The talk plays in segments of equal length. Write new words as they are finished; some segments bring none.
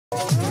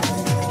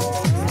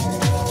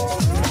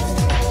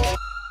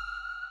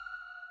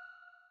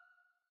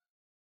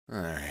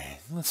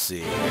let's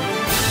see.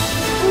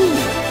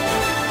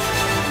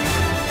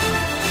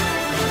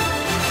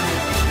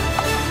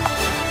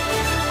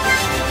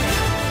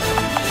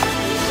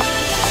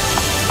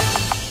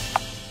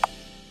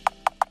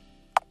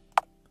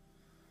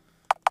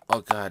 Oh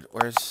god,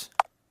 where's...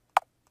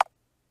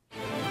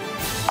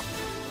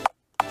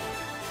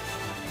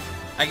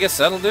 I guess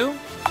that'll do.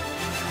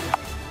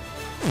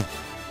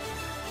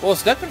 Well,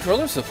 it's got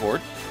controller support.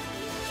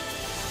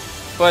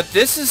 But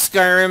this is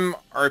Skyrim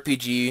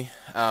RPG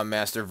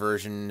Master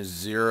version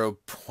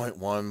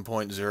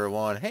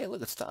 0.1.01. Hey,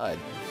 look, it's tied.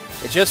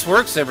 It just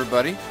works,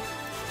 everybody.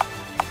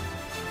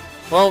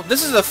 Well,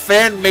 this is a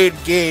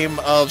fan-made game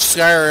of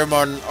Skyrim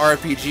on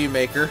RPG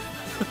Maker.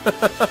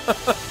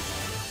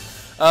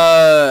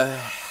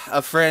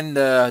 A friend,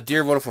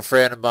 dear wonderful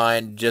friend of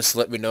mine, just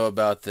let me know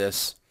about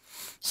this.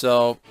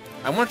 So,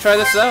 I want to try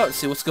this out and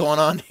see what's going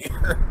on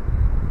here.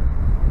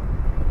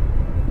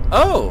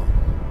 Oh!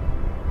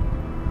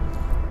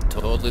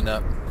 Totally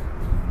not.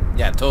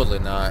 Yeah, totally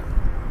not.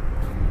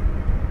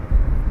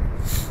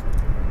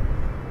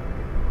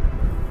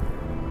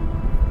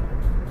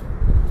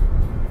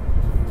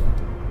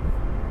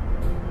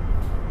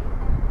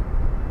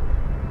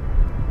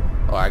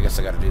 Oh, I guess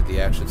I gotta do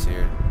the actions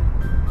here.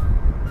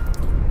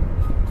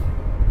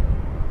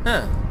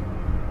 Huh.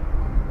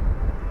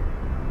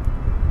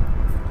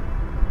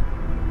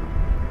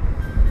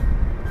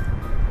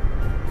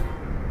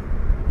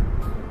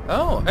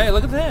 Oh, hey,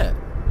 look at that.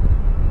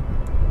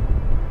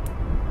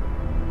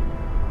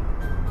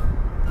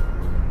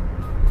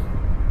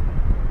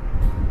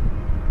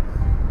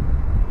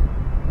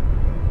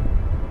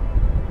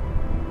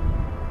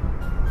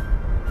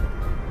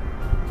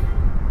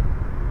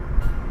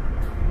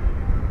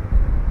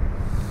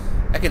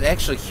 I can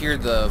actually hear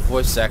the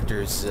voice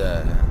actors'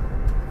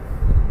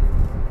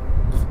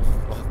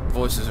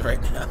 voices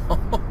right now.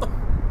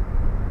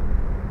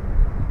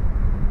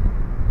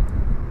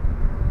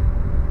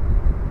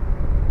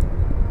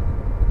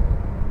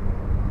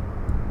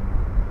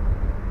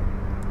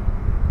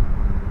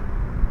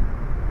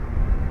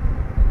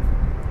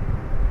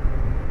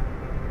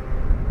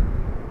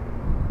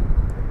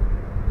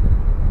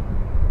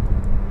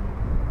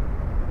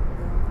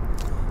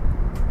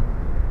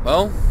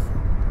 Well,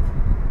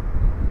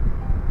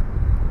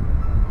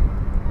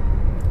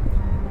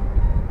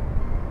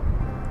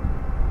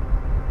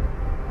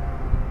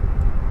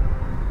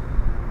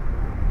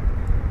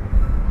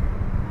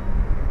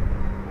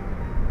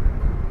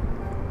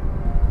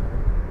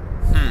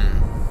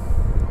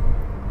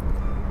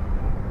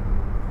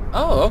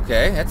 oh,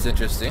 okay, that's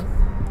interesting.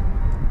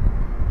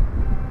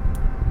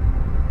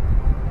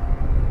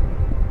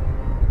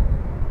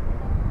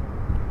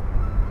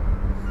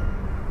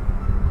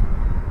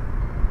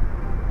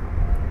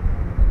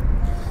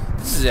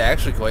 This is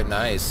actually quite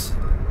nice.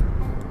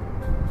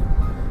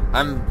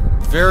 I'm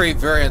very,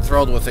 very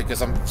enthralled with it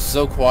because I'm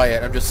so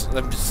quiet. I'm just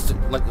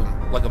like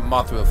a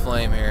moth to a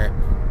flame here.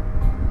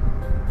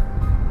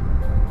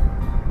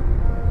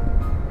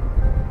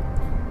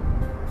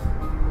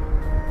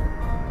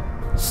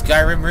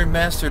 Skyrim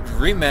remastered,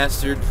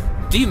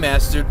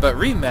 demastered, but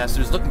remastered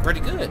is looking pretty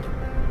good.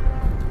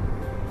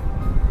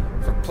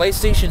 For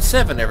PlayStation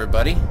 7,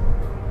 everybody.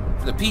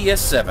 For the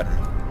PS7.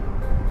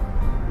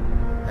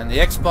 And the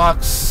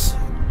Xbox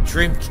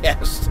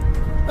Dreamcast.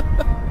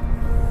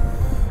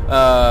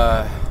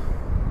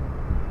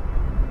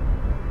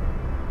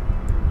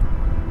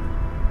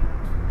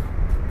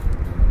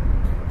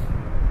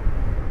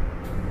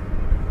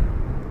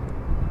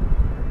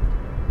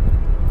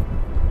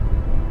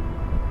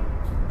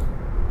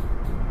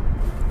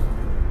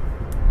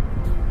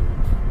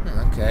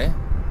 Okay.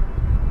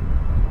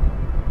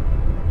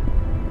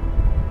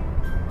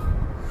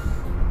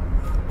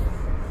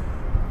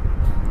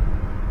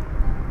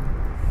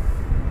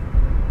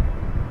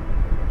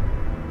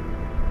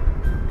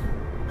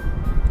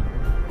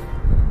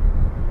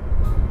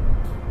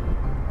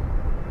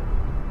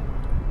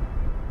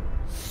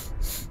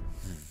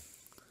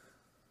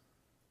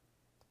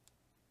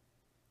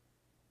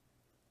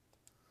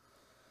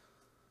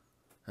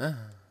 Huh.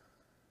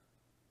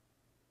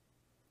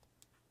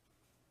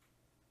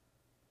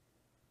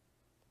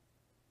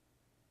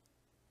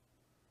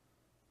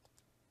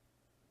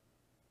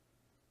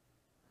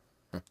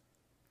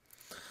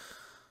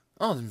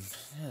 Oh,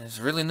 yeah, there's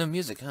really no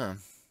music, huh?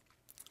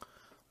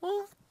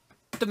 Well,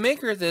 the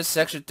maker of this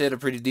actually did a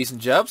pretty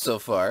decent job so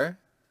far.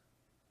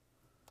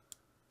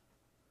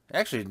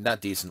 Actually,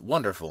 not decent,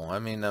 wonderful. I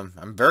mean,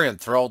 I'm very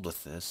enthralled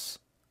with this.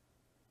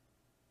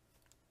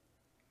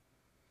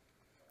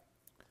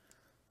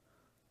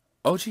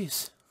 Oh,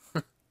 jeez.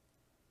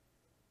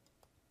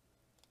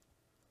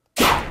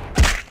 Damn,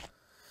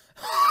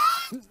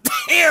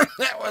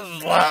 that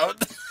was loud.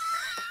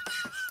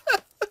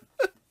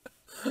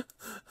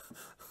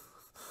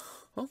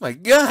 Oh my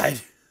god.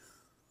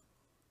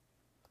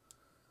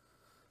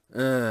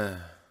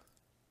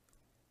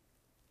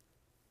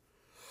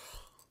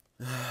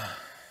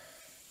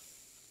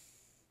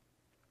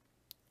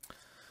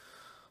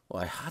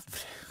 Well,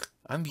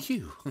 I'm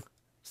you.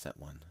 Is that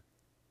one?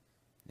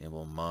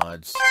 Enable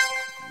mods.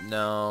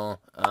 No.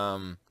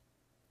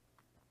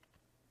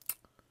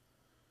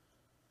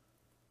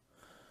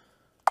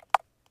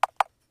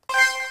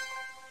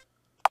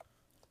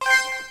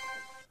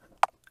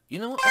 You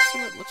know what? Let's see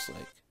what it looks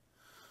like.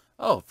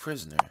 Oh,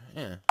 prisoner.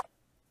 Yeah.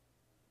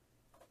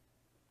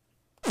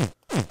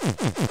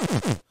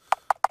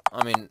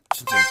 I mean,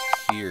 since I'm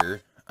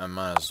here, I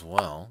might as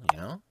well, you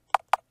know?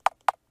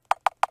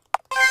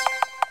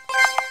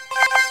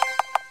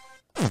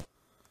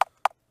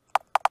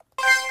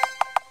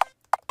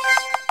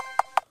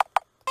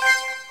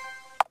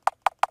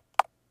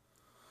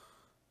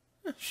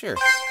 Yeah, sure.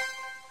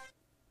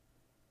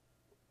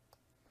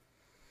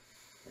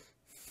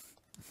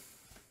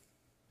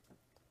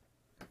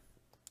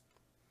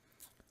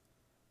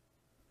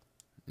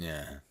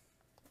 Yeah.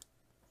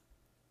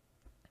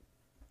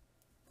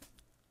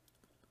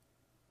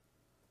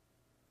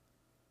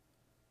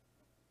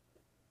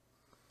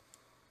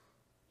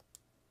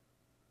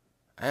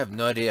 I have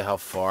no idea how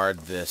far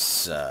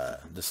this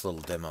this little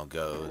demo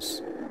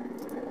goes.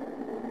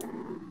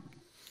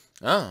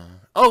 Oh.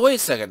 Oh, wait a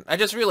second. I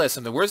just realized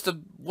something. Where's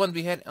the one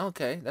behind?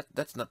 Okay,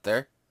 that's not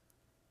there.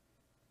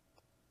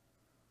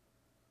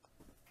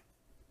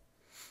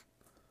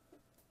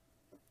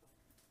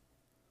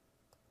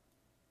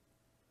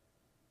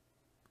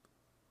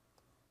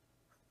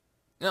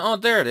 Oh,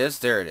 there it is.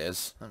 There it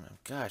is. Oh my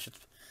gosh,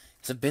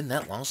 has it been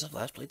that long since I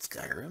last played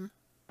Skyrim?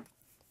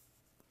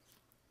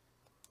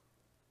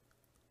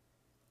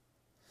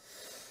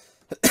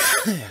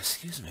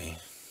 Excuse me.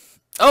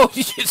 Oh,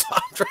 you just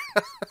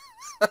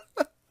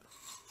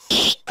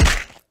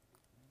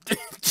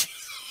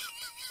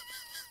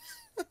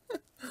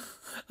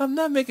I'm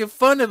not making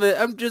fun of it.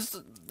 I'm just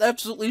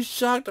absolutely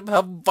shocked about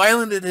how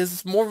violent it is.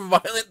 It's more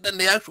violent than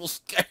the actual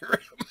Skyrim.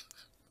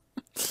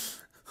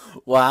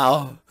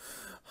 Wow.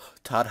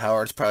 Todd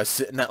Howard's probably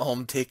sitting at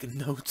home taking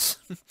notes.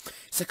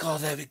 He's like, oh,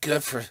 that'd be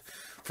good for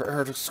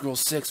Elder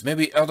Scrolls 6.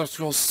 Maybe Elder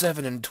Scrolls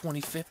 7 in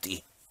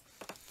 2050.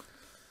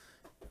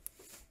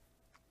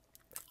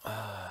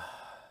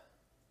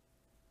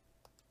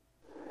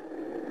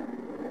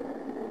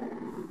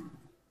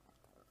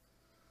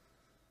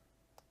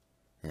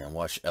 Yeah,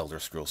 watch Elder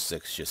Scrolls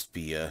 6 just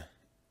be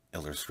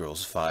Elder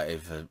Scrolls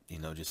 5, you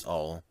know, just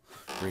all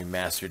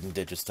remastered and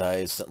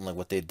digitized, something like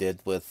what they did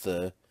with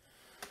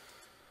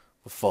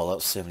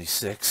Fallout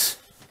 76.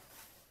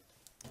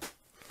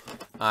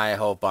 I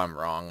hope I'm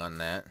wrong on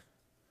that.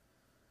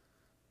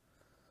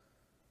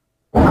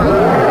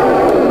 Wow.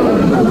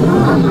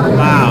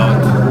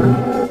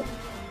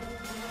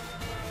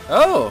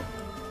 Oh!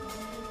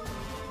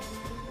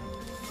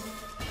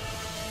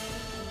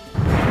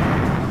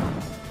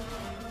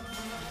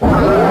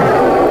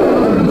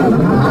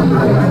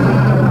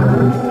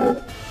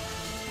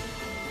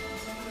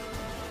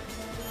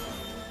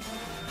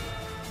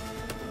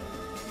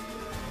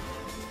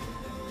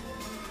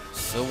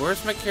 So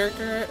where's my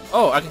character at?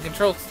 Oh, I can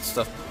control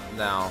stuff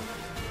now.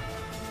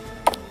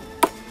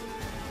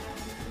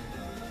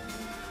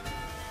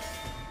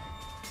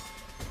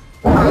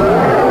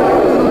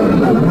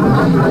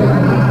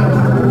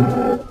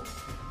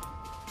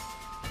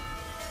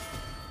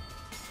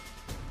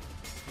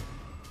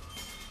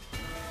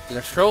 The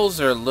controls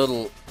are a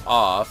little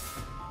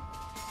off.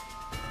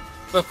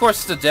 But of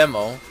course it's a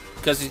demo,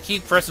 because you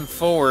keep pressing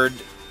forward,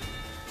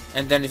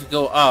 and then if you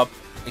go up,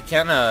 it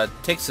kinda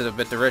takes it a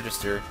bit to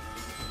register.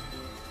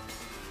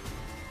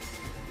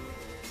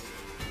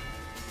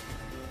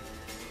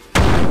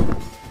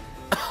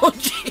 Oh,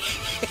 gee!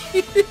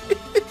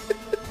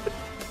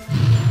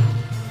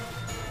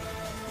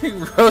 He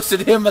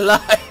roasted him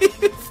alive!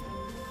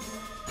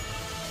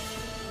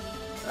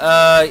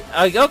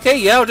 Okay,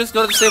 yeah, I'll just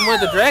go the same way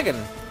as the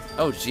dragon.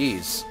 Oh,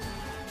 jeez.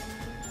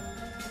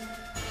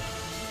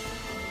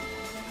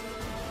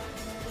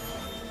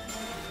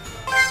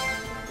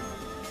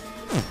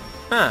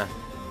 Huh.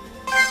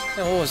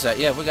 Yeah, what was that?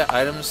 Yeah, we got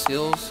items,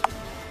 skills.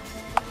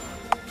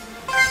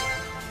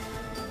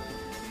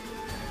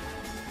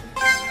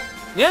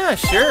 Yeah,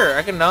 sure.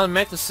 I can now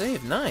make the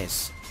save.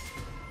 Nice.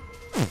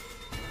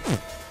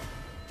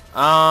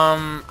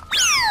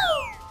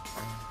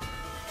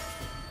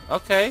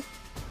 Okay.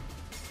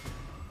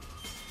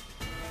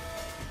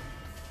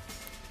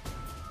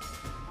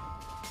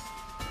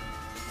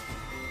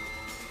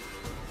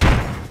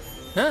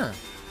 Huh.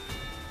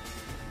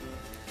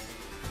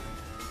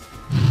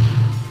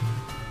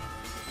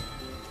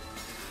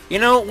 You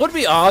know, it would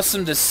be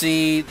awesome to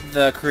see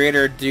the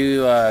creator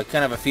do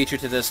kind of a feature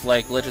to this,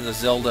 like Legend of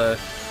Zelda,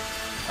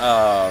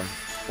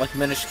 like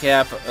Minish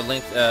Cap, A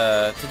Link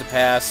to the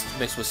Past,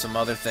 mixed with some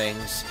other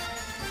things.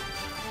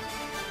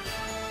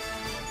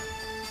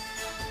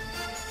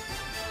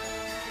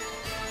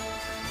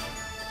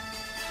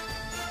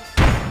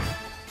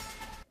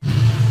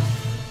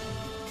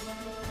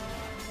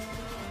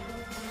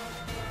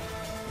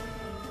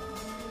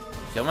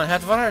 Come on,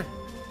 have fun.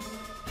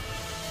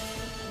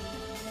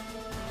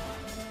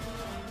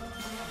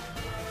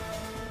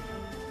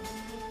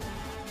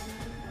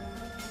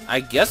 I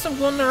guess I'm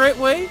going the right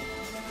way?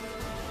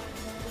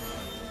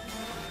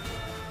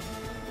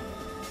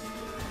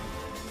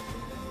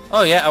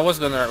 Oh yeah, I was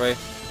going the right way.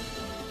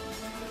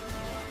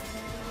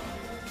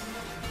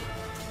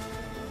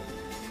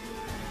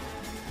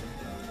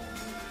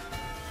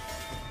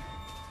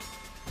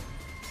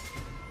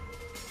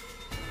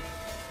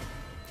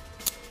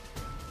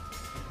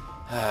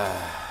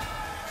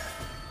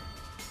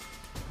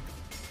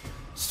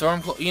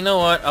 Stormclaw. You know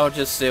what? I'll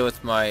just stay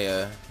with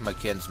my my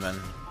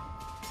kinsman.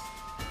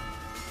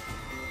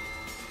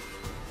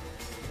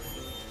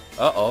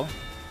 Uh-oh.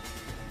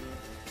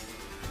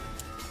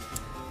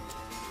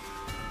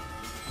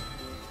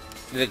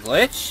 Did it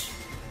glitch?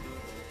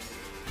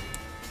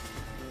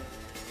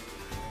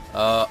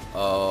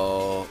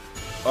 Uh-oh.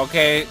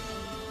 Okay.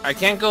 I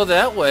can't go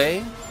that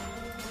way.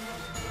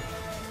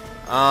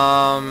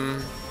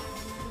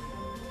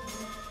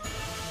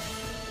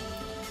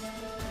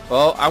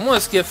 Well, I'm gonna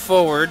skip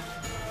forward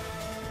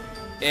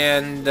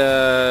and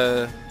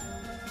go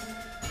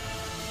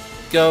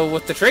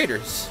with the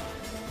traders.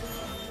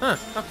 Huh,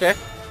 okay.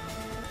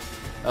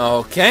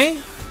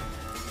 Okay.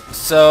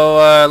 So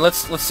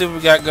let's see what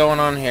we got going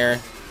on here.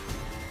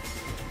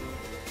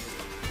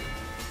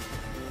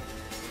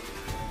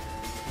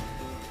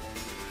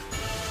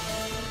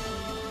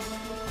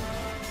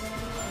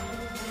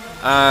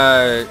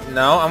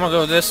 No, I'm gonna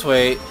go this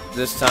way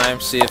this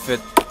time, see if it...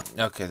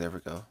 Okay, there we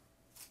go.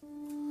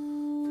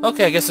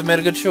 Okay, I guess I made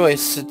a good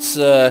choice. It's,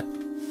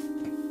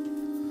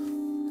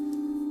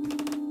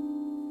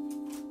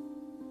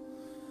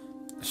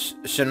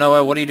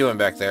 Shanoa, what are you doing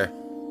back there?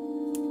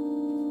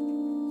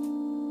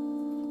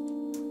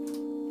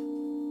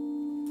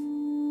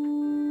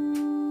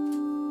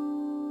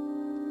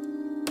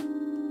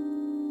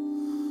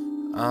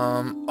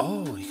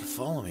 Oh, you can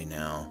follow me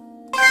now.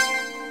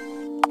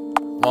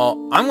 Well,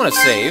 I'm gonna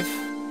save.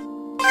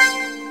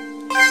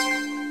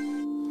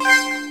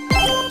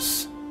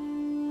 Yes.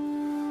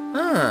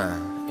 Huh.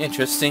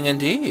 Interesting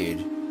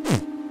indeed.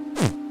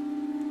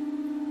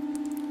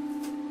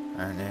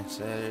 Our next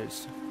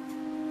is...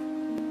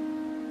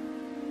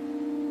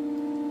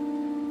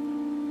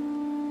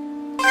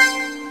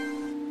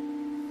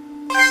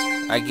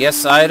 I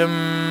guess item...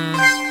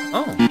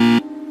 Oh.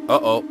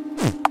 Uh-oh.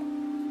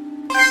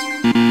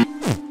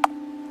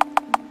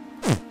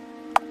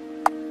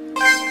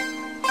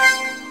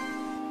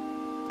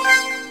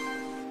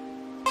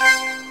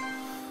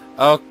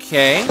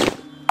 Okay.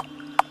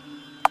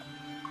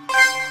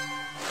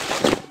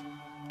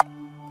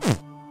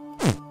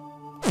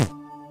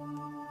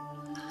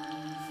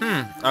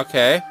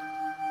 Okay.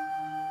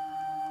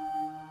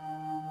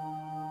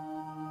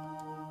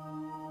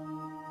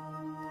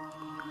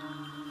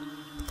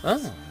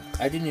 Oh,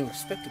 I didn't even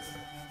expect it.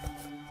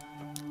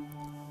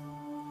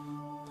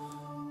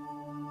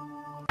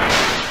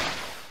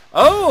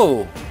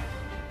 Oh!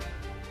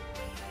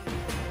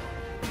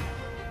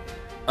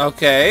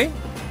 Okay.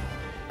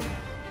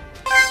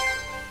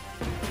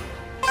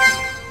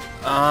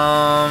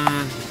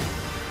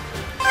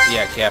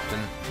 Yeah, Captain.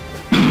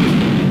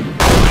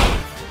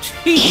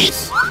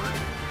 Jeez!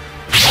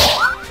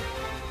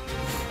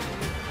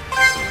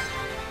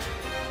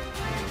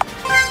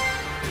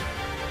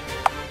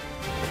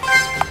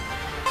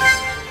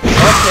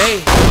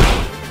 Okay.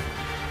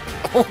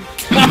 Oh,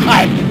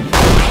 God!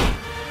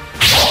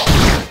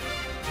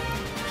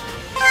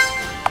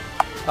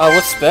 Oh,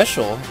 what's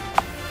special?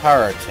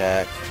 Power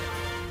attack.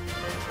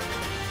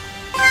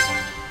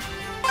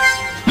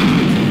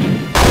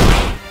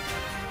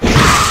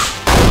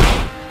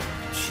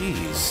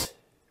 Jeez.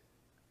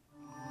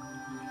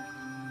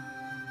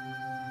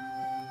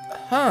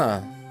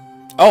 Huh.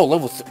 Oh,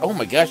 level 3. Oh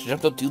my gosh, you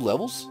jumped up 2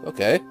 levels?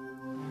 Okay.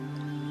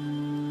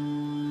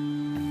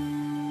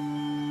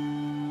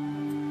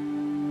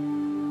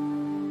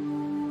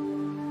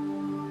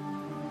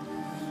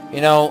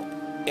 You know,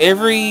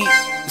 every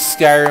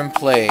Skyrim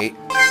play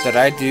that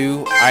I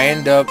do, I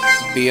end up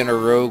being a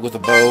rogue with a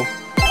bow.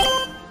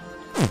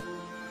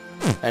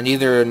 And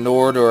either a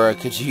Nord or a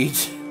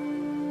Khajiit.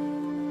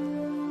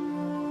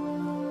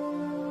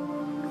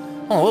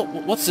 Oh,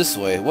 what's this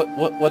way?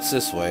 What's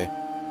this way?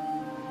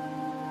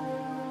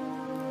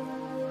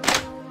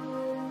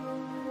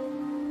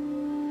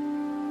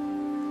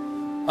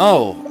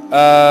 Oh,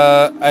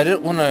 I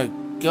didn't want to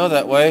go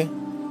that way.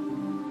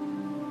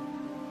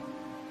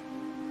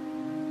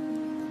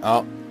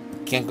 Oh,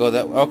 can't go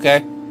that way.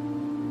 Okay.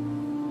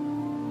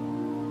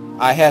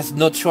 I has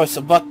no choice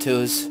but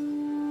to's.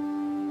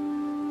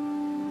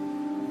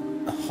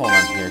 Hold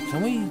on here.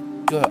 Can we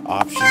go to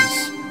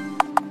options?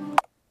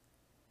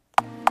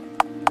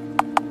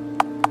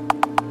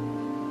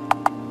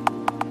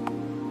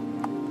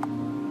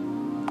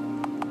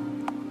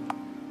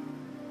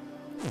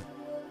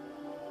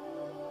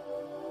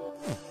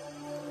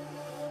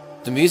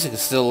 The music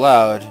is still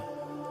loud.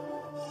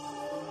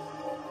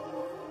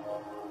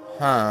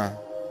 Huh.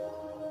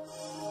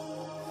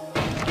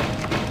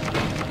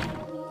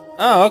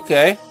 Oh,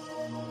 okay.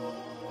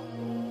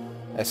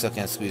 I still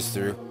can't squeeze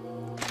through.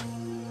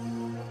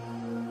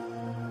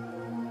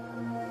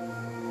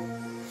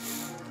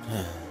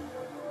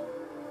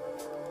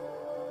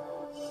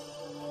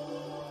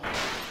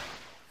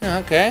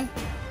 Okay.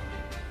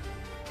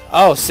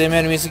 Oh, same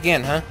enemies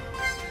again, huh?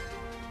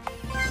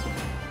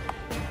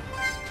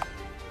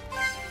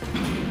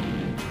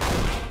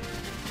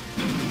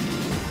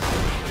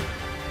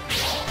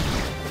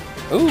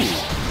 Ooh.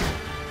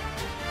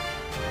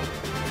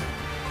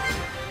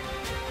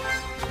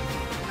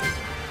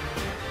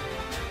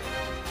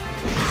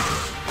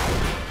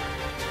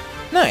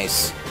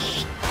 Nice.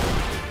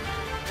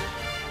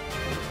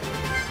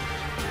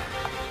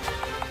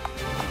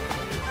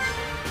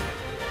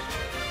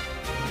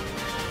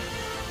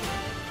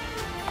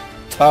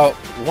 Oh,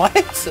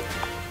 what?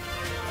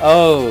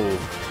 Oh.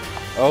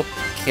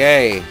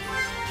 Okay.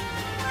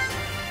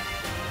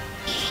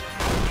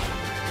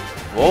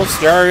 Well,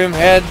 Skyrim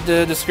had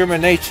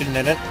discrimination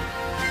in it.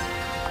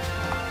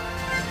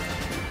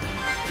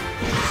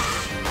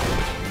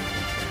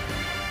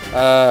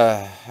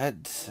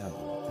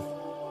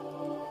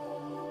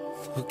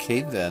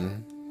 Okay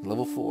then.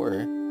 Level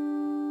 4.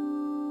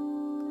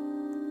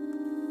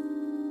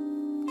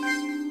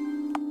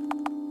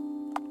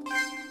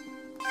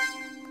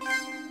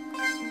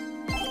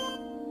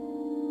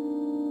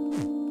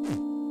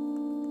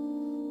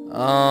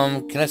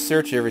 Can I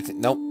search everything?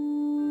 Nope.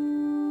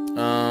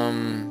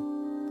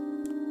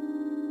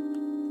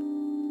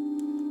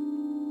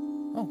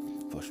 Oh,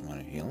 push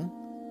amount of healing.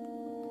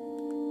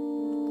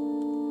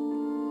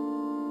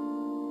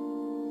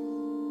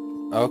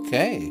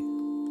 Okay.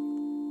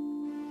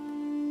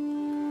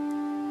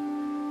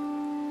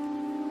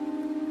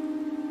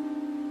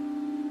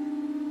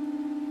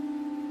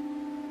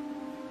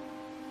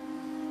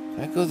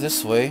 Can I go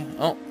this way?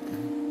 Oh.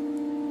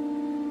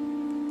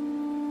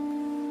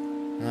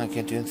 I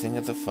can't do anything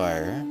at the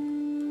fire.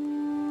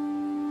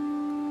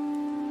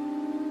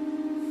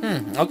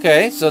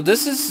 Okay, so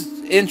this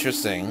is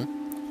interesting.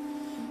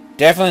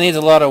 Definitely needs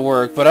a lot of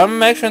work, but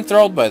I'm actually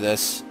enthralled by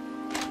this.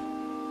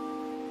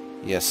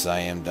 Yes, I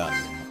am done.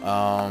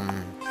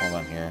 Hold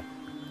on here.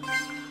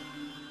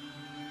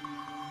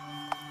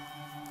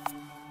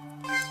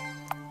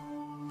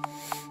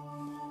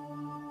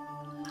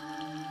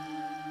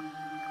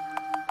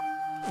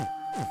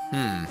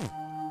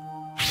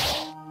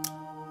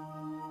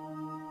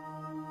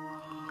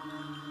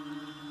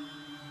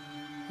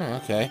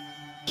 Okay.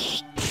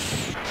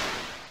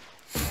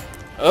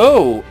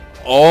 Oh!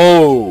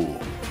 Oh!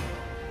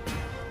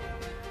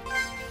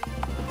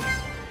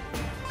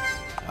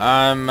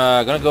 I'm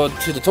gonna go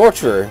to the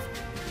torturer.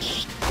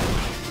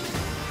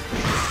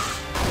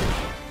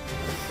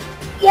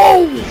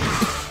 Whoa!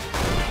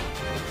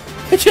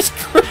 It just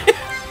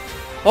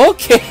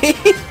okay.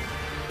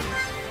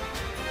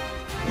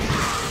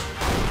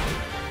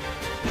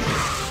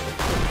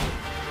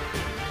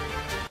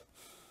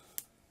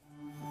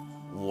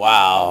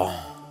 Wow.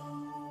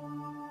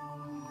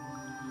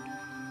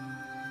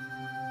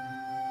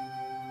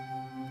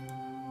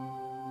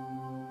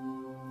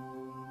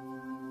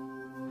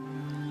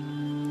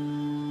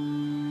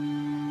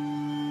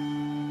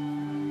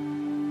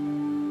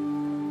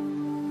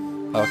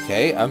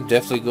 Okay, I'm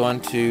definitely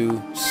going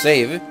to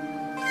save,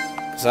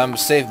 because I'm a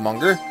save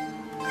monger.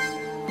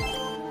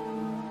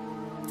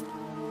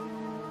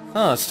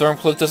 Huh,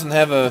 Stormcloak doesn't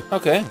have a...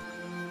 Okay.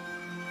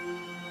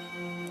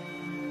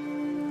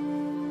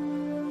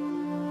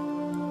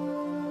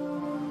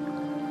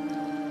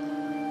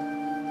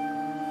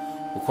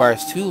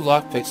 Requires 2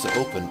 lockpicks to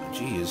open.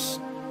 Jeez.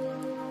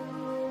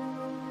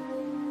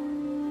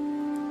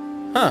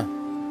 Huh.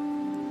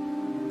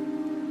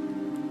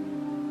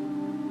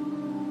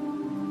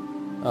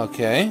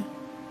 Okay.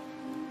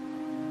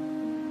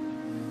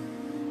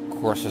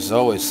 Of course, there's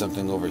always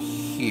something over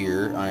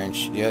here. Iron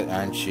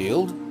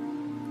shield.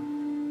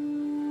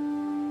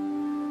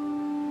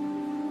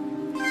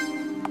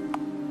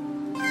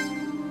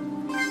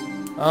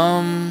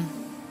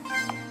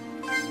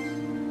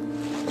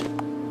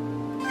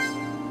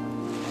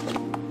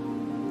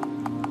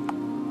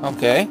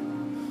 Okay.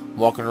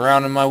 Walking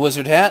around in my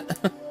wizard hat.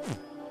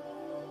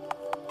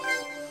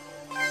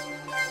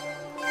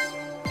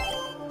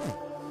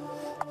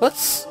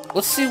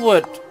 Let's see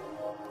what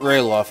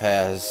Rayloff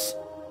has.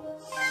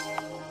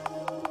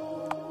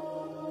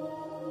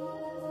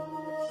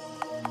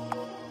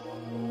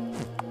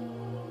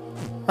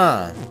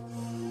 Huh.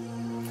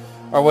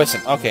 Or wait a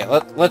second. Okay,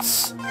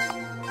 let's...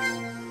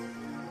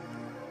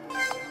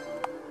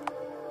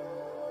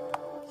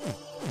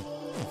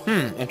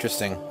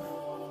 interesting.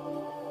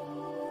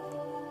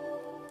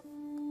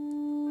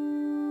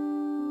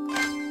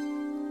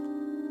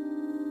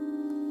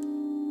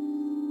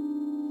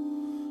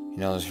 You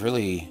know, there's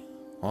really...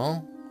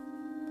 Well...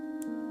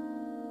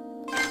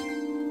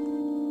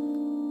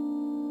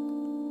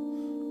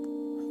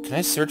 Can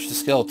I search the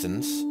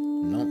skeletons?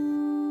 Nope.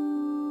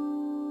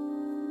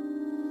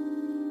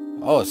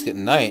 Oh, it's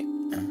getting night.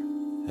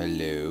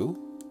 Hello?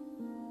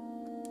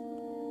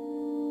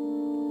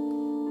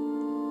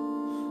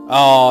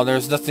 Oh,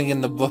 there's nothing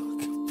in the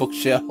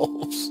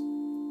bookshelves.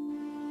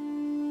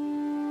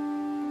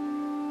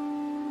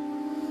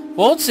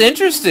 Well, it's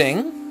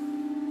interesting.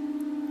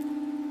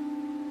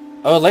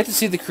 I would like to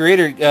see the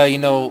creator, you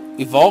know,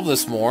 evolve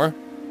this more.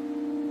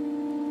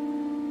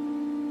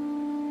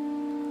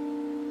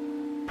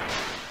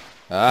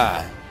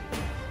 Ah.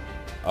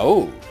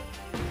 Oh.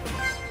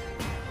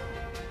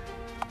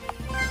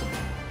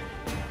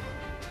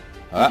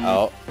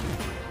 Uh-oh.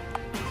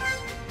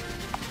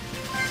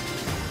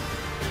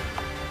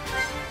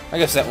 I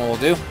guess that one will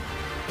do.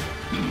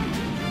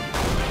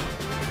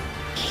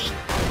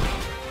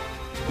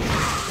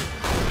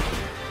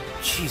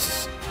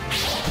 Jesus.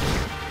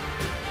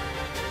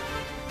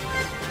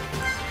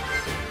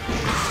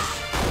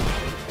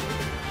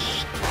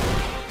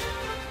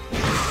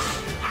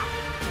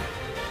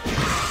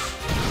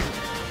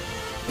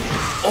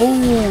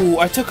 Oh,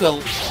 I took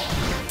a...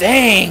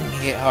 Dang,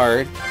 hit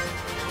hard.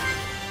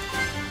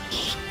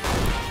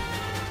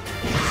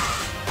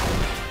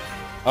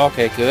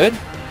 Okay, good.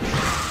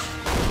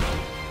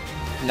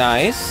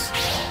 Nice.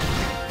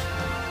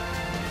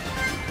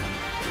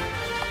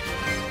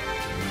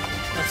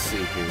 Let's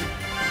see here.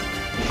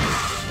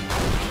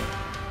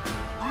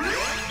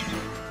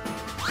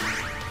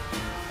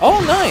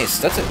 Oh, nice.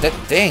 That's a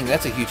dang.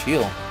 That's a huge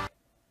heal.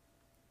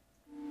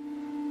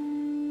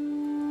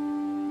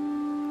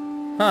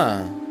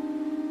 Huh.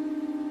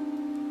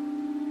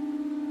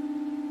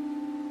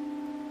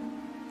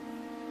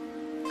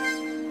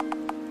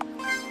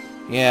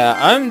 Yeah,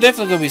 I'm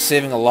definitely gonna be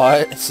saving a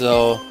lot.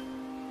 So.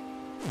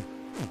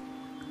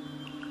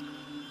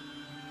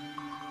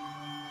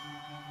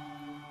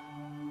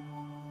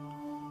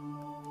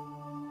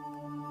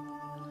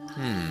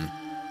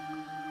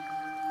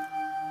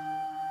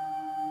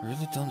 I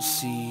really don't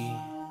see...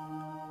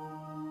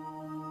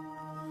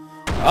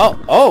 Oh!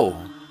 Oh!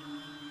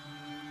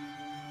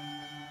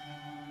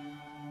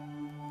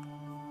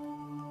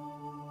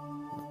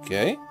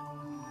 Okay.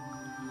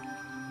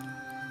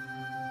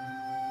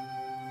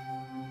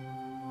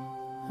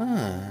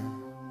 Huh.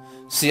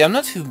 See, I'm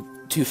not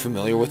too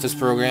familiar with this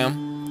program.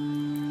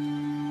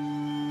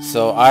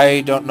 So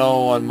I don't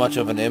know on much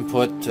of an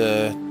input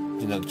to,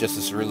 you know,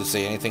 just to really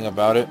say anything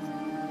about it.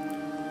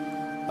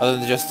 Other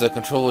than just the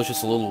controller's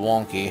just a little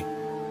wonky.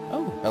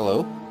 Oh,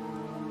 hello.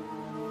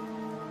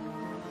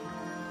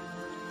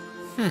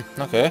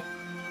 Okay.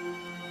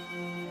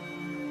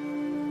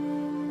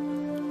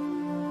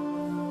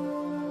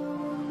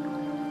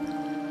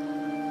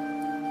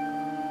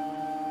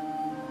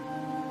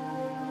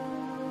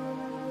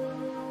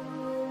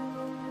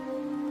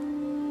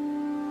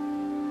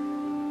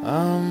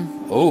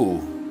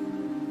 Oh.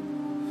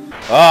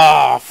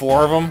 Ah,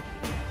 4 of them.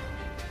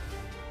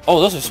 Oh,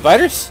 those are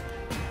spiders?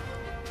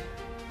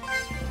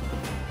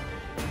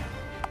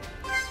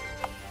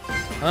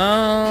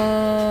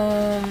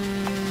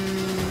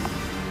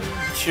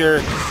 Sure.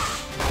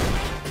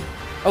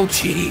 Oh,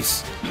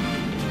 jeez.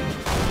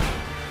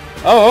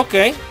 Oh,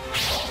 okay.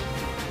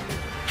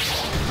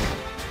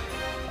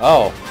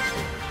 Oh.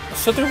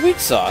 So they're weak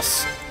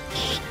sauce.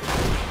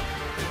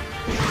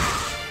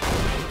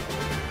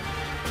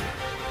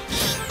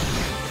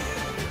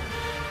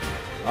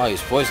 Oh,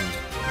 he's poisoned.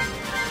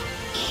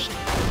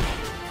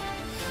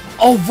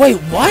 Oh, wait,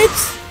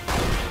 what?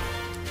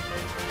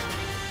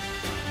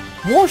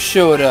 More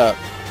showed up.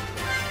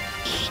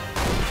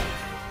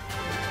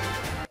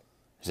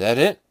 Is that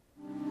it?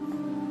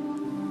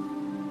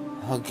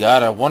 Oh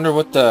god, I wonder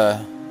what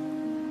the...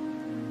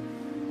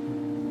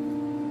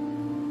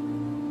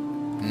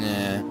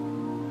 Nah. I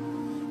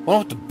wonder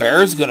what the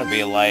bear's gonna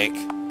be like.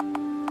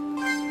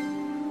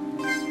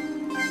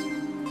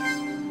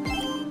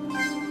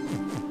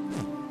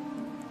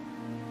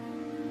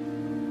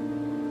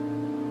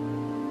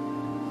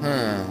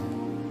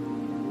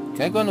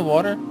 Can I go in the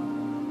water?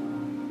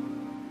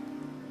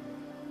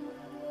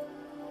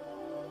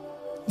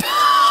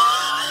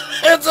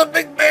 It's a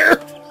big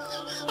bear!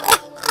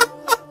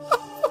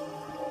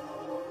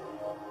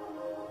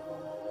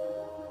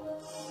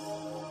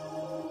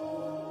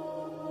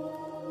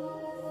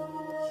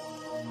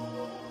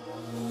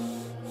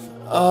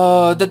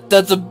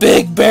 That's a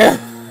big bear!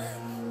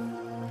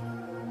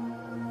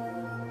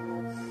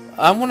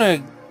 I'm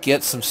gonna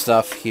get some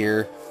stuff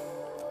here.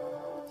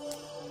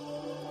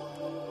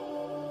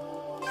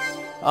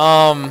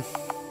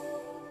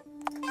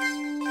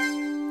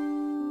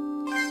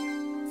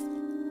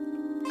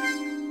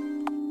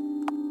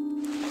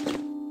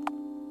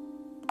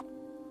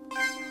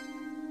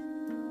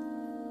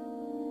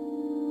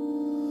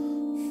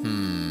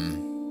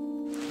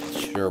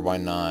 Sure, why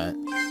not?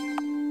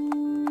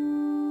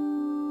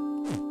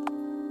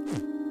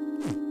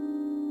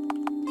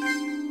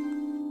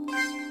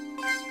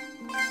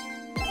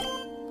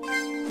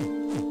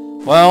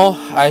 Well,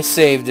 I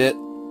saved it.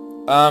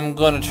 I'm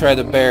gonna try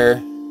the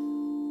bear.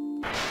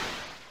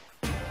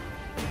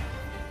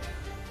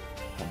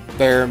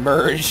 Bear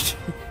emerged.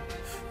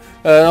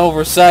 An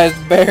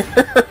oversized bear.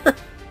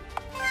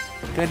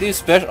 Can I do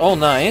special? Oh,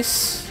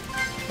 nice.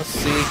 Let's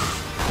see.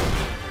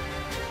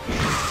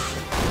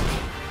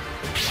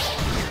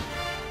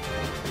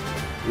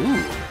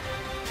 Ooh.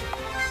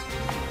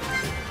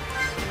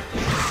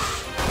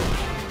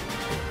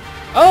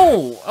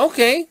 Oh,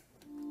 okay.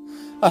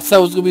 I thought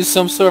it was gonna be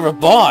some sort of a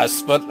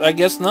boss, but I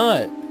guess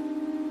not.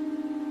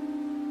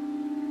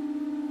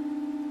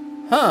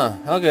 Huh,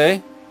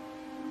 okay.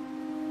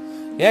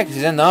 Yeah, because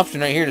he's had an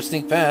option right here to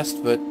sneak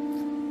past, but...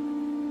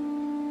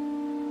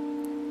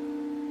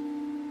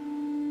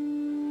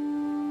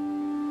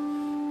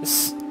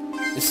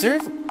 Is there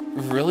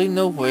really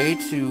no way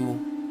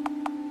to...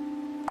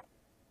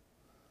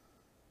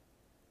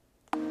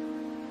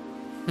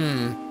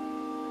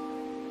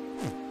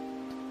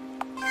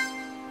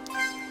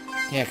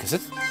 Yeah, because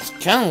it's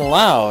kind of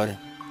loud.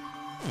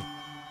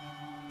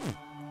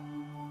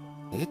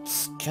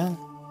 It's kind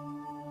of...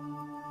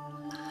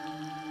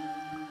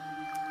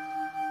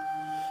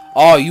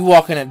 Oh, you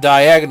walk in it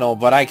diagonal,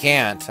 but I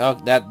can't. Oh,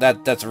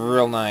 that's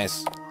real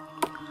nice.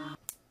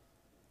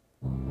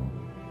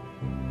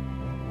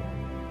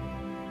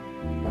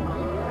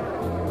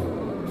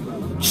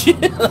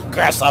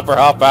 Grasshopper,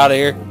 hop out of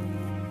here.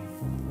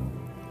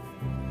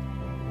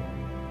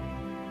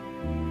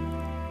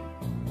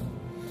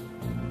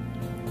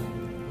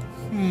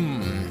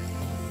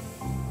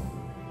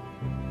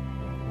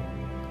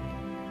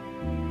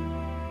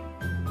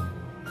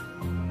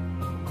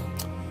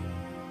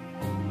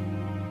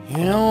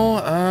 You know,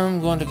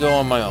 I'm going to go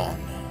on my own.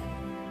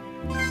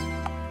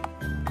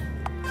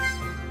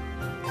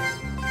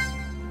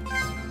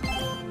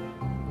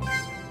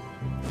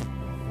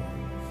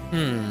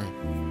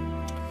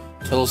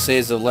 Total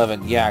saves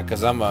 11. Yeah,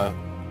 because I'm a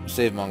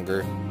save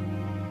monger.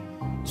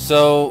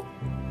 So,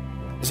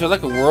 is there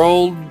like a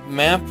world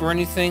map or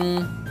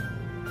anything?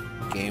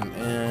 Game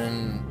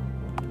in.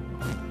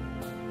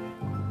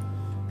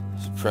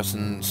 Just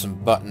pressing some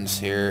buttons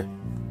here.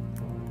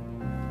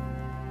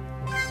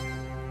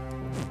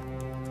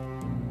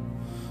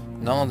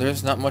 No,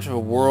 there's not much of a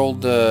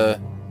world, I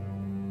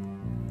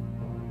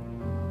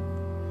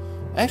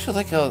actually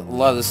like how a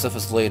lot of this stuff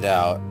is laid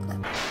out.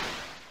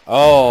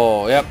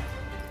 Oh, yep.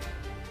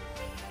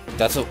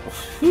 That's a...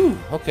 Whew,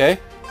 okay.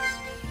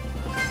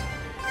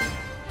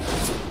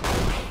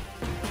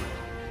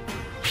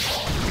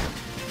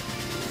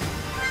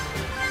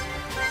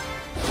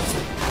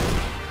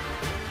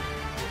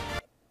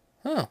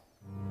 Huh.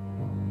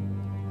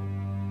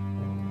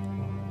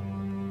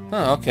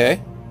 Huh,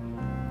 okay.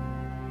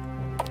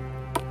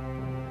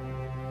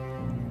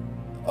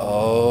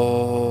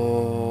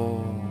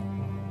 Oh.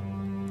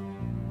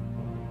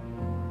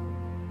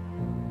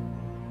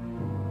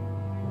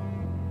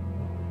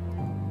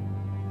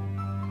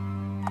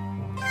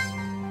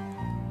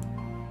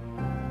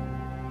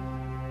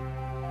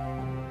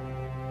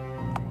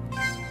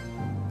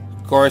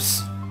 Of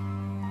course,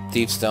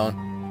 Thief Stone.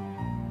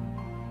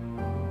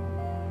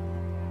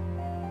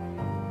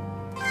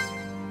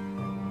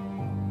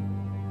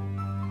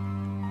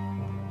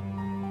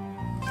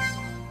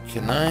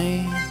 Can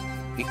I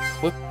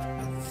equip with...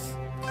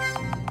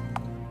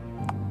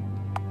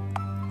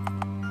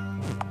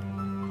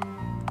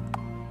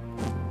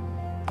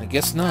 I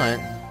guess not.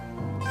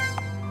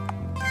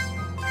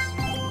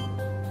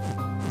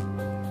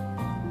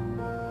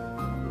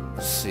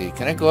 Let's see,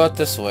 can I go out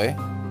this way?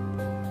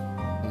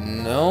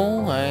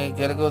 No, I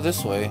gotta go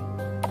this way.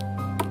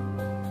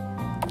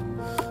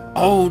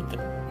 Oh,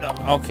 no,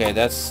 okay,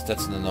 that's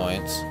an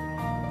annoyance.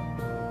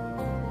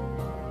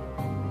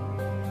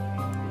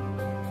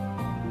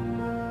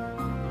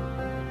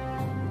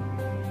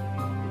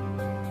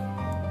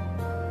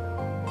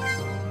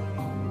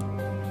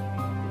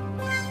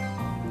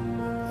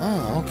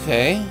 Oh,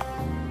 okay.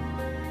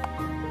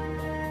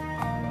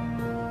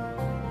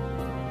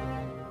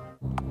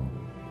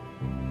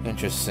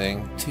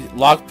 Interesting.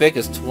 Lockpick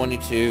is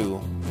 22.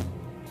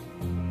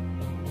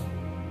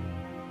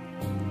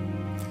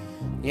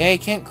 Yeah, you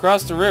can't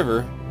cross the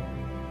river.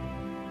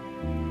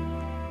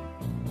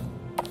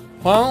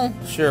 Well,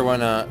 sure, why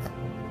not?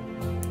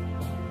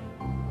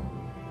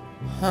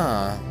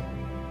 Huh.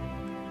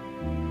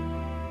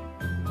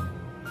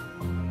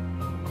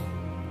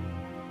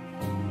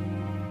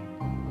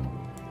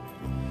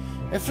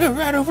 It flew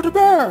right over the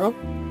barrel.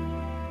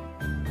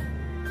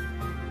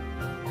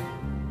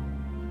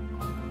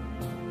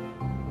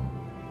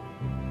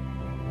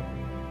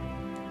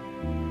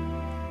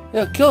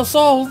 Yeah, kill us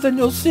all, then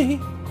you'll see.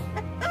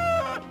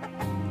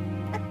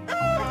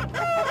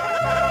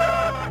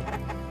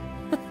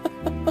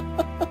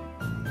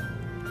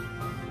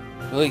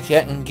 Really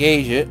can't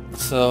engage it,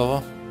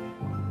 so...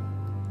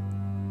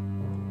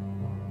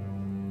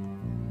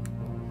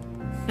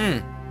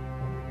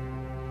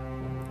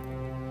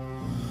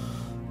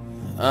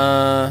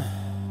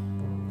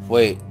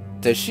 Wait,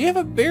 does she have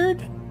a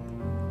beard?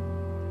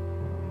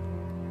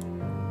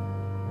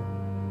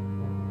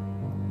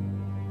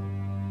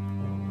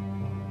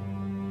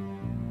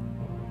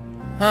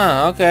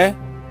 Huh, okay.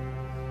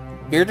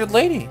 Bearded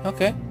lady,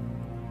 okay.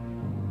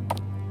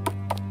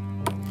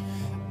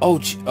 Oh,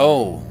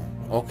 oh,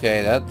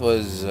 okay, that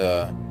was,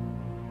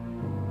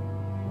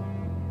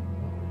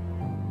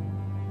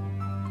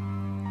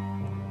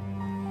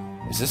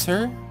 Is this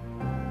her?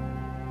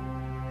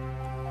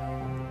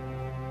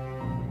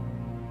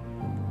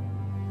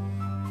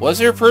 Was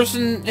there a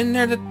person in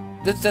there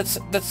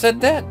that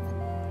said that?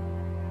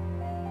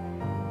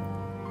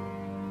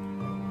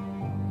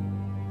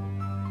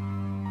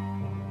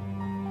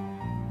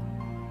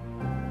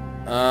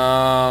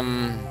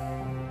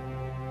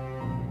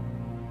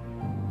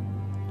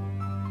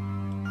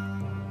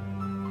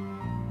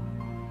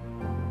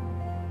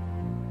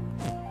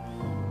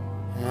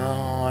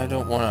 I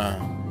don't want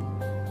to...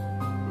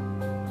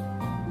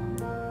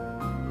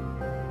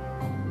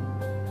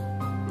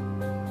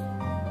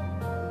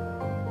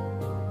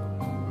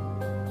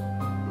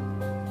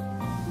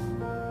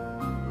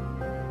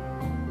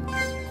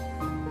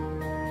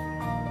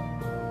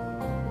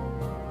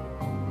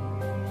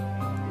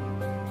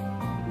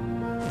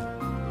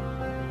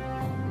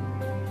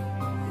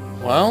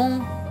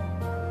 Well,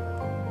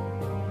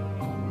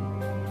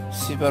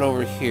 see about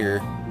over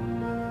here.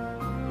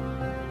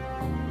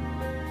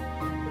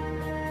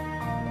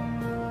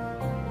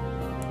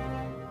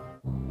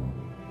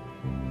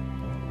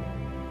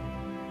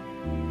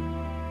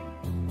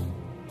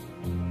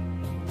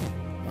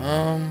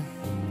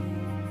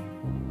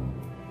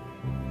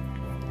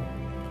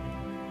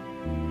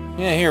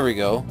 Yeah, here we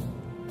go.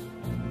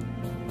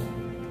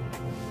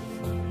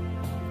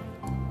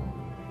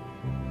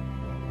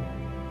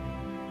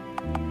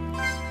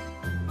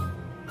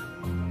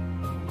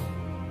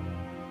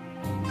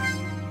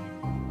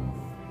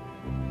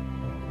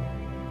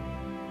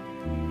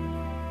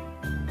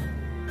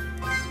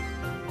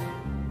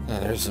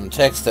 There's some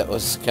text that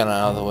was kind of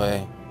out of the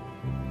way.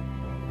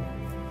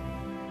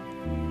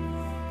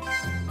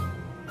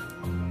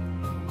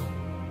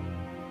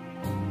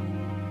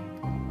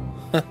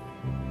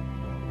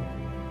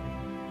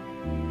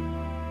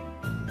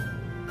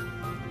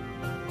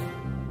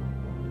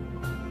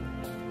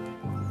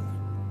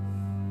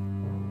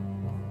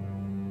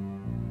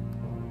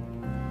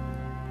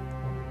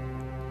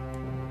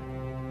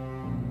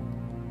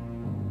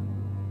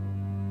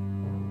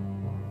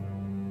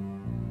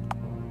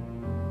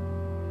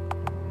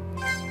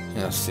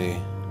 Let's see.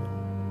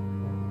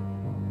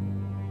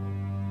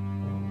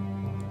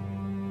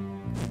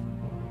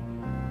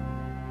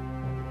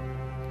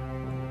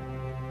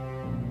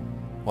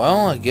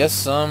 Well, I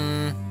guess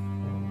I'm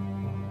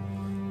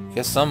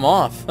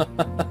off.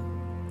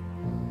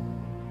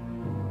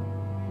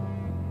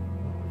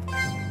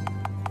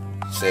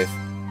 Safe.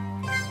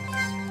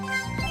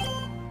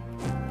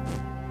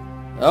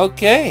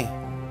 Okay.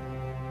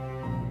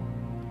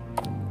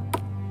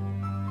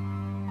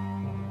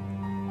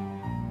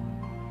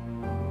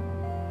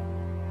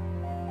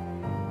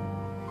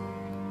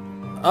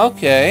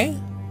 Okay.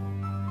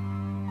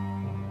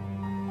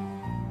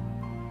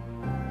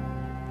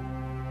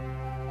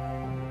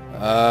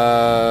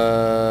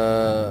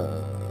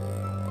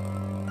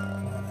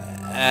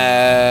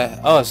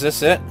 Oh, is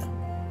this it?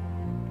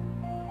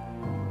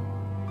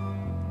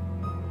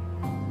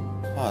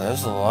 Oh,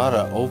 there's a lot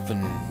of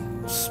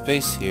open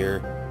space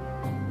here.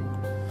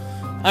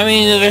 I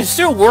mean, they're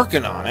still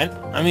working on it.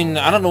 I mean,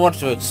 I don't know what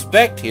to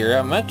expect here.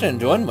 I'm actually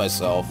enjoying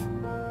myself.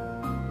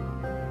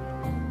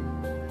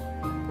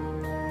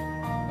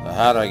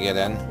 How do I get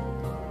in?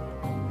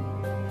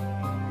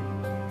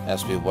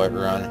 Has to be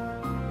Whiterun.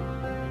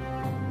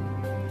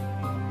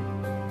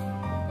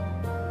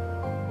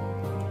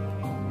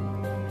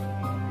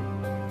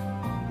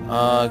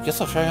 I guess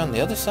I'll try on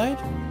the other side?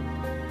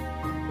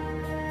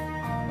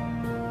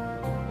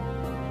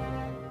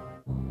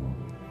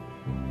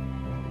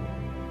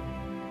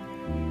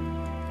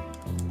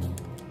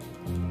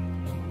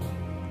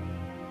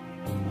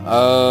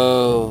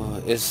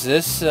 Oh, is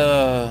this,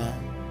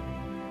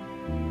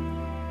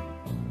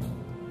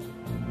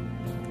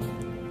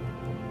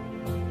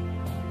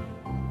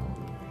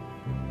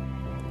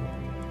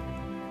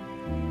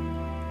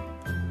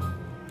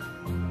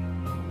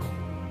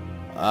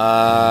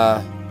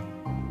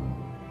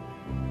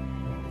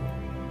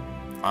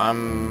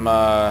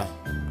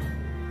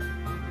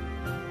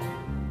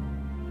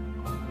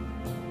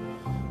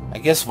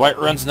 I guess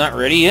Whiterun's not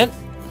ready yet?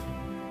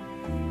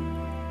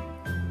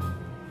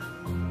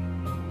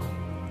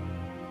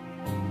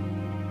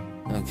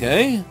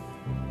 Okay.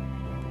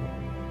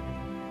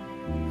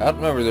 I don't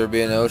remember there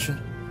being an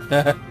ocean.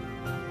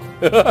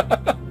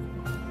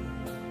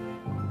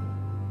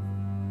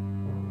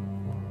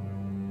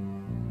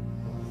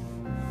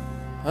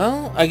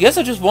 Well, I guess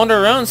I just wander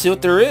around and see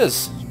what there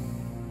is.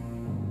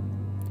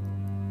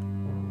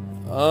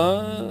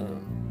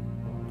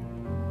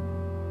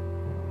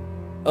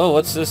 Oh,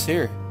 what's this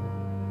here?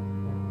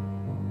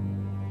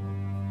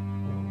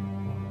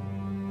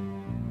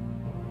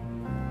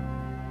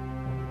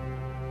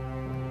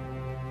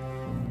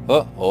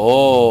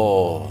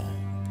 Oh.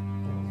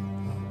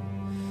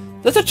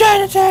 There's a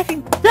giant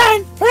attacking!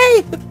 Run!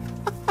 Hurry!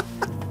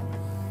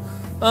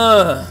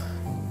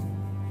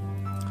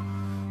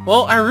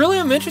 Well, I really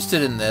am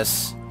interested in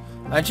this.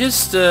 I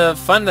just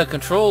find the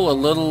control a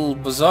little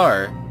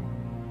bizarre.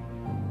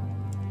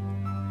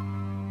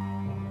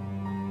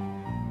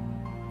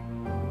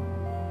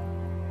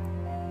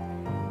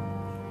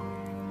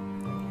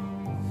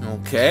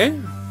 Okay.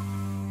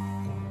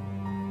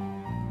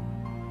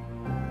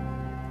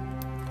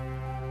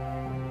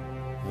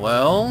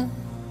 Well...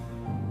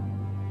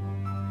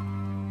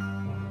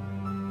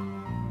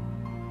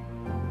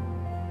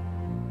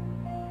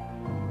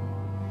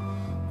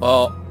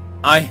 Well,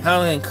 I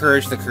highly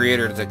encourage the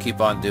creator to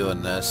keep on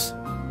doing this.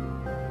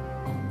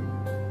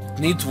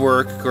 Needs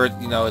work, of course,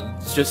 you know,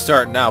 it's just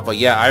starting out, but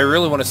yeah, I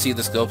really want to see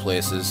this go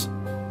places.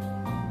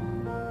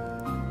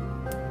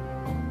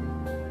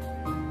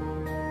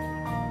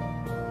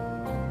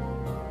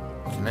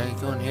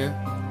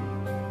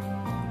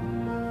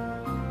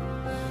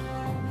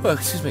 Oh,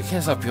 excuse me, I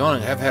can't stop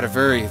yawning. I've had a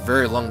very,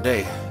 very long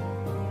day.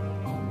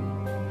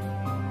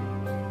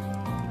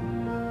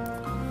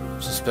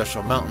 Some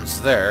special mountains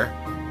there.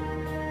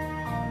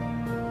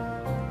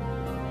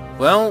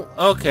 Well,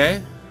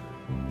 okay.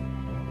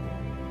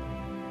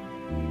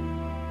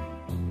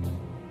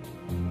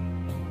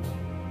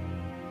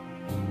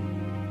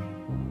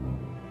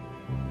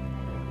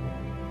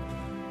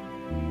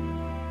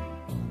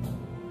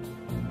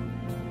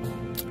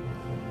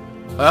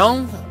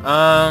 Well,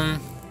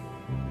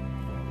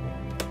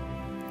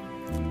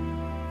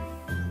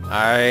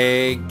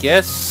 I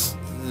guess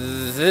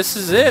this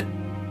is it.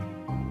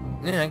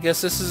 Yeah, I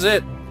guess this is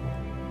it.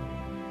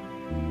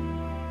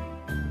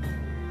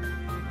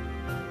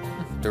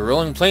 The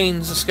rolling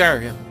plains of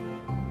Skyrim.